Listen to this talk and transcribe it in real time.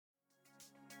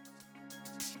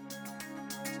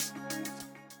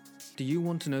Do you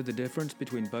want to know the difference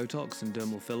between Botox and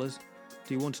dermal fillers?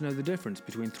 Do you want to know the difference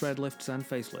between thread lifts and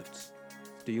facelifts?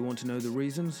 Do you want to know the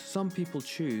reasons some people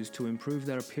choose to improve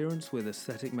their appearance with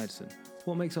aesthetic medicine?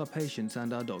 What makes our patients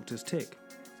and our doctors tick?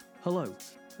 Hello,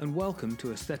 and welcome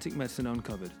to Aesthetic Medicine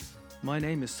Uncovered. My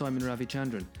name is Simon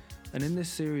Ravichandran, and in this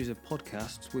series of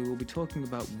podcasts we will be talking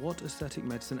about what aesthetic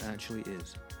medicine actually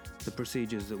is, the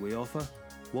procedures that we offer,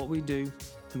 what we do,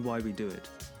 and why we do it.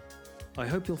 I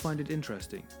hope you'll find it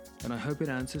interesting, and I hope it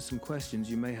answers some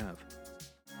questions you may have.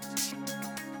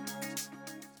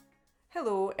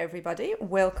 Hello everybody,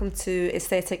 welcome to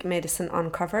Aesthetic Medicine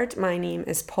Uncovered. My name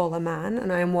is Paula Mann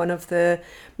and I am one of the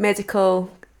medical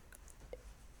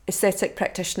aesthetic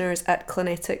practitioners at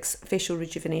Clinetics Facial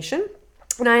Rejuvenation.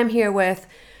 And I am here with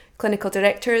clinical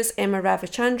directors Emma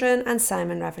Ravichandran and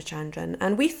Simon Ravichandran.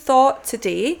 And we thought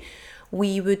today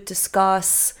we would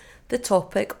discuss the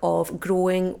topic of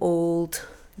growing old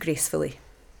gracefully.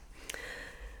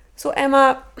 So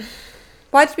Emma,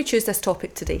 why did we choose this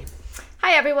topic today?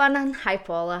 Hi everyone, and hi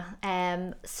Paula.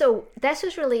 So this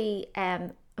was really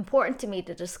important to me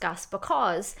to discuss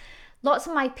because lots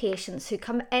of my patients who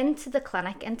come into the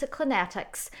clinic, into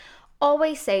Clinetics,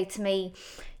 always say to me,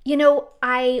 you know,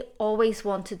 I always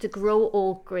wanted to grow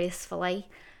old gracefully,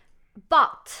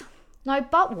 but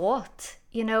what?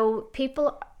 You know,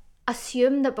 people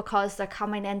assume that because they're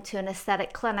coming into an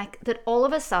aesthetic clinic that all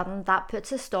of a sudden that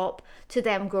puts a stop to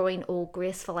them growing old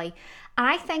gracefully. And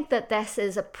I think that this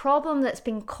is a problem that's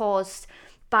been caused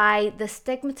by the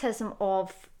stigmatism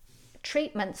of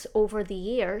treatments over the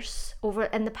years, over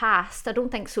in the past. I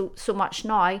don't think so much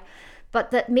now,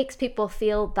 but that makes people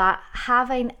feel that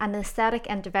having an aesthetic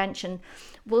intervention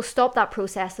will stop that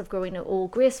process of growing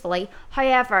old gracefully.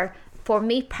 However, for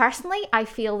me personally, I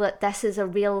feel that this is a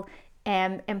real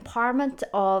empowerment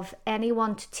of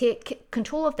anyone to take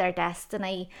control of their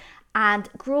destiny and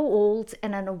grow old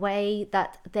in a way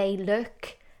that they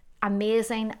look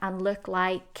amazing and look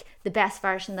like the best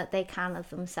version that they can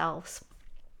of themselves.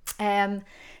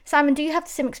 Simon, do you have the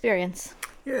same experience?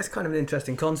 Yeah, it's kind of an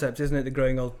interesting concept, isn't it? The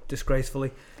growing old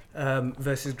disgracefully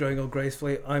versus growing old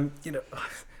gracefully. I'm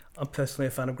personally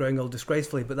a fan of growing old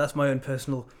disgracefully, but that's my own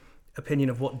personal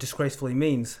opinion of what disgracefully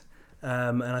means.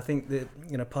 And I think that,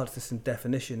 part of this in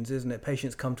definitions, isn't it?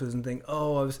 Patients come to us and think,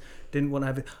 didn't want to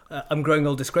have it. I'm growing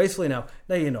old disgracefully now.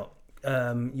 No, you're not.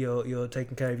 You're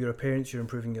taking care of your appearance, you're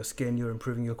improving your skin, you're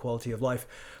improving your quality of life.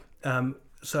 And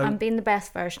being the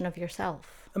best version of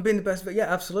yourself. And being the best,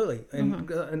 yeah, absolutely. And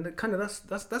and kind of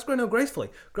that's growing old gracefully.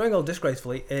 Growing old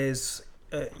disgracefully is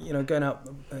going out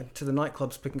to the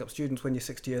nightclubs, picking up students when you're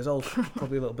 60 years old,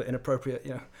 probably a little bit inappropriate,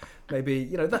 maybe,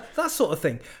 that sort of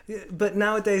thing. But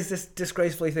nowadays, this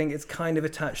disgracefully thing, it's kind of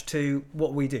attached to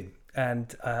what we do.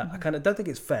 And I kind of don't think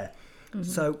it's fair. Mm-hmm.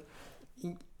 So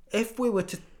if we were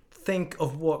to think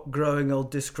of what growing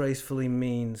old disgracefully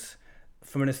means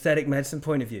from an aesthetic medicine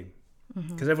point of view,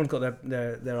 because everyone's got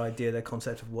their idea, their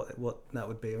concept of what that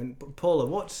would be. I mean, Paula,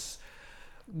 what's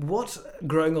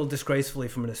growing old disgracefully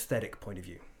from an aesthetic point of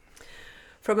view?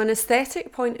 From an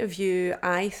aesthetic point of view,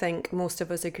 I think most of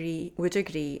us would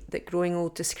agree that growing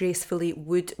old disgracefully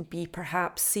would be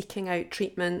perhaps seeking out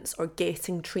treatments or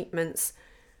getting treatments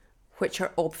which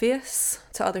are obvious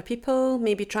to other people,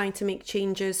 maybe trying to make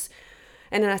changes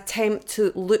in an attempt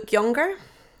to look younger,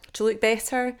 to look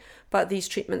better, but these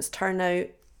treatments turn out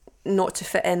not to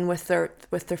fit in with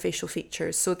their facial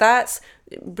features. So that's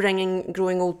bringing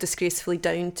growing old disgracefully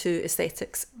down to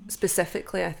aesthetics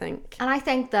specifically, I think. And I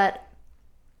think that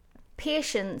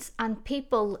patients and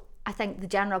people, I think the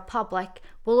general public,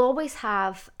 will always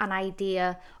have an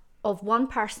idea of one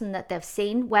person that they've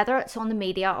seen, whether it's on the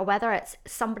media or whether it's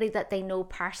somebody that they know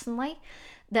personally,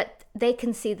 that they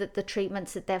can see that the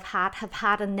treatments that they've had have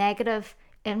had a negative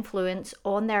influence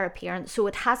on their appearance. So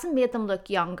it hasn't made them look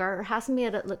younger, or hasn't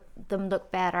made them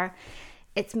look better.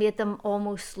 It's made them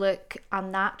almost look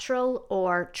unnatural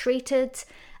or treated.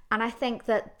 And I think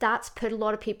that that's put a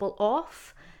lot of people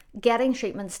off getting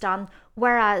treatments done.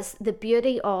 Whereas the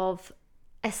beauty of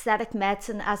aesthetic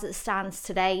medicine as it stands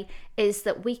today is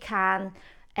that we can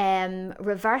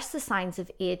reverse the signs of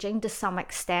aging to some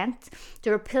extent,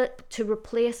 to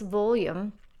replace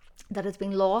volume that has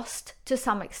been lost to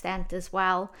some extent as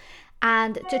well,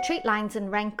 and to treat lines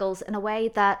and wrinkles in a way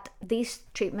that these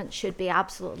treatments should be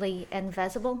absolutely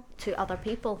invisible to other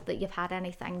people that you've had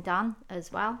anything done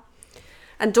as well.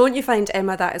 And don't you find,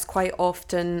 Emma, that is quite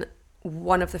often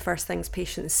one of the first things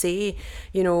patients say,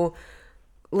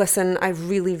 listen, I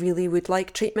really, really would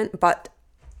like treatment, but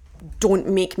don't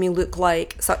make me look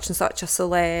like such and such a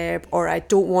celeb, or I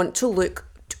don't want to look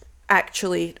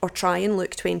actually or try and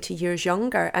look 20 years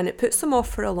younger, and it puts them off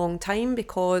for a long time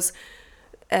because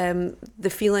the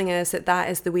feeling is that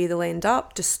is the way they'll end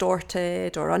up,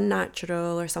 distorted or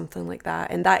unnatural or something like that,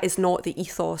 and that is not the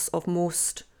ethos of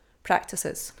most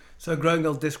practices. So growing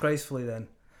old disgracefully then,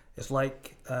 it's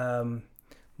like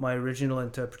my original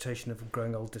interpretation of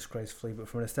growing old disgracefully, but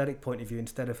from an aesthetic point of view,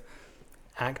 instead of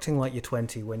acting like you're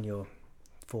 20 when you're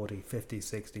 40, 50,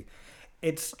 60,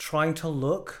 it's trying to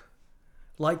look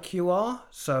like you are.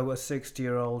 So a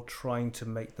 60-year-old trying to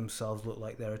make themselves look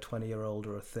like they're a 20-year-old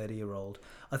or a 30-year-old.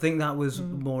 I think that was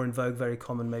more in vogue, very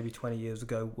common maybe 20 years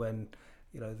ago when,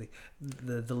 you know,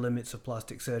 the limits of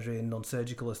plastic surgery and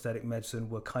non-surgical aesthetic medicine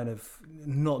were kind of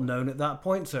not known at that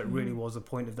point. So it really was a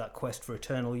point of that quest for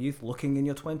eternal youth, looking in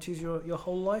your 20s your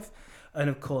whole life. And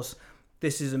of course,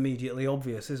 this is immediately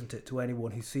obvious, isn't it, to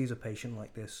anyone who sees a patient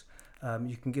like this.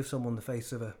 You can give someone the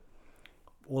face of a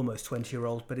almost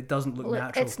 20-year-old, but it doesn't look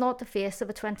natural. It's not the face of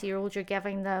a 20-year-old. You're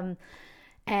giving them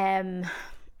a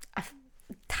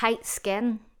tight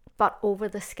skin, but over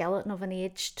the skeleton of an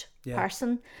aged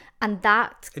person, and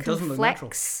that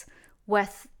conflicts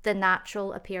with the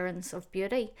natural appearance of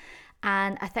beauty.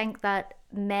 And I think that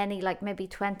many, like maybe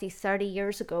 20, 30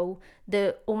 years ago,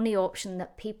 the only option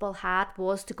that people had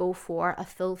was to go for a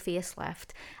full facelift.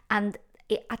 And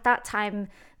at that time,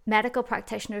 medical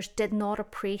practitioners did not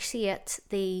appreciate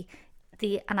the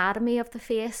anatomy of the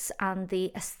face and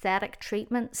the aesthetic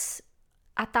treatments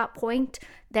at that point.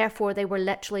 Therefore, they were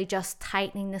literally just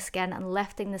tightening the skin and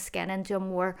lifting the skin into a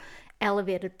more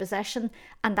elevated position,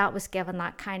 and that was given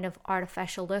that kind of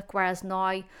artificial look. Whereas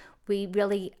now we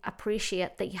really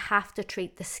appreciate that you have to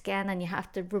treat the skin and you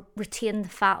have to retain the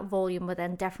fat volume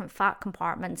within different fat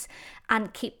compartments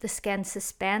and keep the skin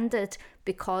suspended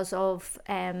because of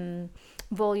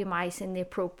volumizing the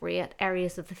appropriate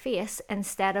areas of the face,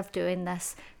 instead of doing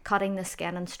this, cutting the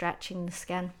skin and stretching the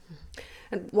skin.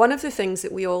 And one of the things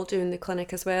that we all do in the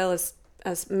clinic as well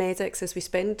as medics is we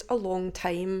spend a long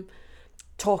time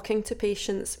talking to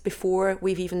patients before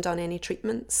we've even done any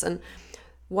treatments. And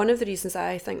one of the reasons that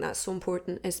I think that's so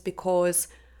important is because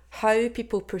how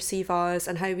people perceive us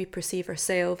and how we perceive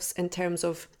ourselves in terms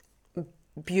of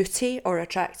beauty or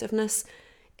attractiveness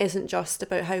isn't just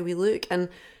about how we look, and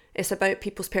it's about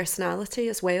people's personality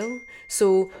as well.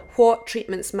 So what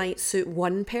treatments might suit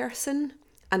one person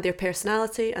and their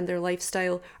personality and their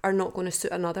lifestyle are not going to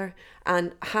suit another.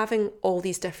 And having all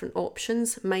these different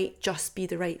options might just be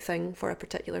the right thing for a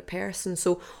particular person.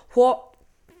 So what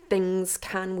things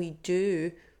can we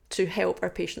do to help our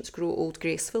patients grow old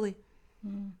gracefully?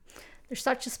 There's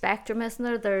such a spectrum, isn't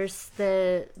there? There's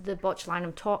the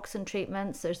botulinum toxin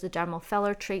treatments, there's the dermal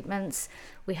filler treatments,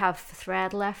 we have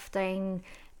thread lifting,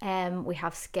 we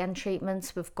have skin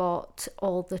treatments, we've got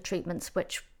all the treatments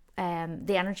which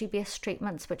the energy-based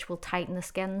treatments which will tighten the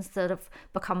skins that have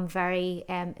become very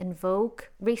in vogue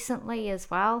recently as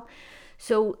well.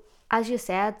 So as you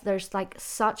said, there's like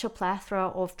such a plethora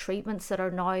of treatments that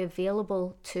are now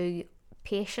available to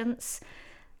patients,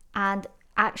 and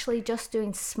actually just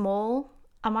doing small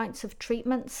amounts of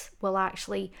treatments will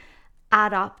actually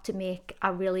add up to make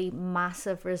a really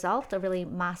massive result, a really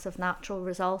massive natural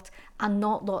result, and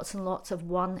not lots and lots of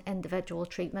one individual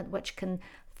treatment which can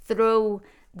throw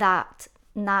that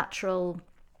natural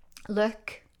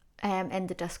look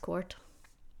into discord.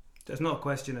 There's not a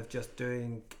question of just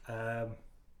doing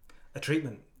a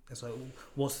treatment. It's like,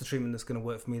 what's the treatment that's going to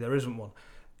work for me? There isn't one.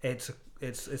 It's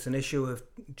an issue of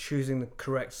choosing the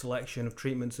correct selection of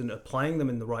treatments and applying them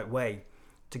in the right way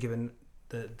to give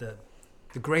the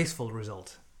graceful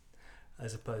result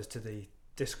as opposed to the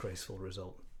disgraceful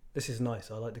result. This is nice.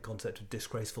 I like the concept of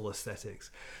disgraceful aesthetics.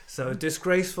 So a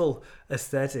disgraceful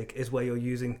aesthetic is where you're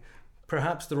using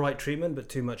perhaps the right treatment but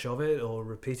too much of it, or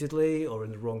repeatedly, or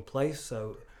in the wrong place.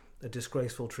 So a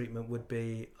disgraceful treatment would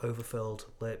be overfilled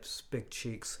lips, big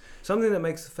cheeks, something that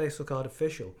makes the face look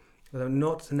artificial.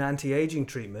 Not an anti-aging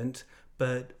treatment,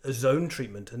 but a zone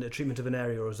treatment, and a treatment of an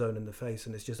area or a zone in the face,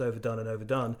 and it's just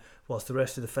overdone, whilst the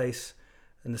rest of the face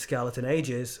and the skeleton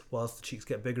ages, whilst the cheeks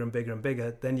get bigger and bigger and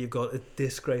bigger. Then you've got a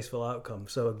disgraceful outcome.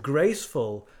 So a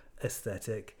graceful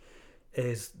aesthetic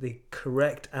is the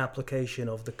correct application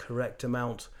of the correct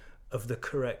amount of the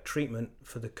correct treatment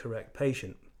for the correct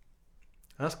patient.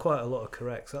 That's quite a lot of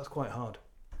corrects. That's quite hard.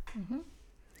 Mm-hmm.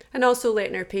 And also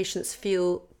letting our patients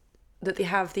feel that they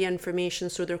have the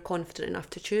information so they're confident enough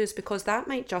to choose, because that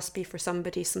might just be for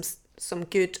somebody some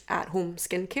good at-home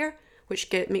skincare, which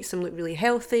makes them look really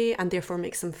healthy and therefore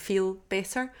makes them feel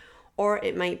better. Or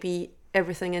it might be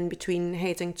everything in between,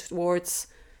 heading towards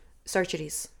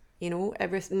surgeries. You know,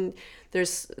 everything.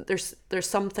 There's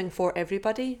something for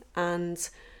everybody, and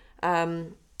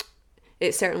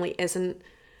it certainly isn't,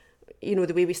 you know,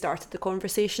 the way we started the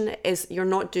conversation, is you're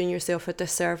not doing yourself a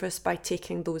disservice by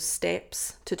taking those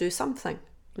steps to do something.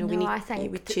 You know, I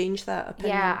think we change that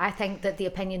opinion. Yeah, I think that the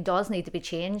opinion does need to be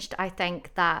changed. I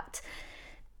think that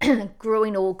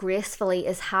growing old gracefully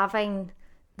is having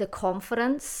the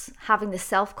confidence, having the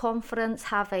self-confidence,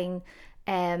 having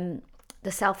the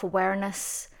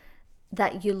self-awareness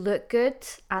that you look good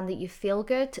and that you feel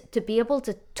good, to be able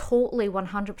to totally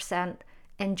 100%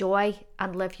 enjoy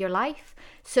and live your life.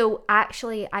 So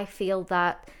actually, I feel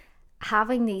that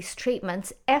having these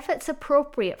treatments, if it's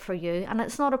appropriate for you, and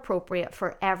it's not appropriate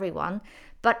for everyone,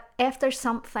 but if there's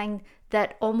something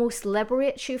that almost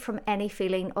liberates you from any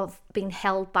feeling of being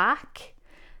held back,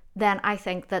 then I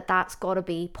think that that's got to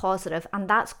be positive, and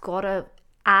that's got to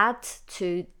add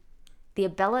to the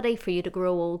ability for you to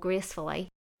grow old gracefully.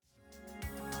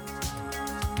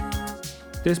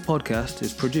 This podcast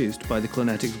is produced by the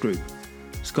Clinetics Group,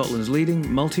 Scotland's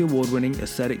leading multi-award winning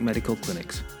aesthetic medical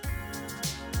clinics.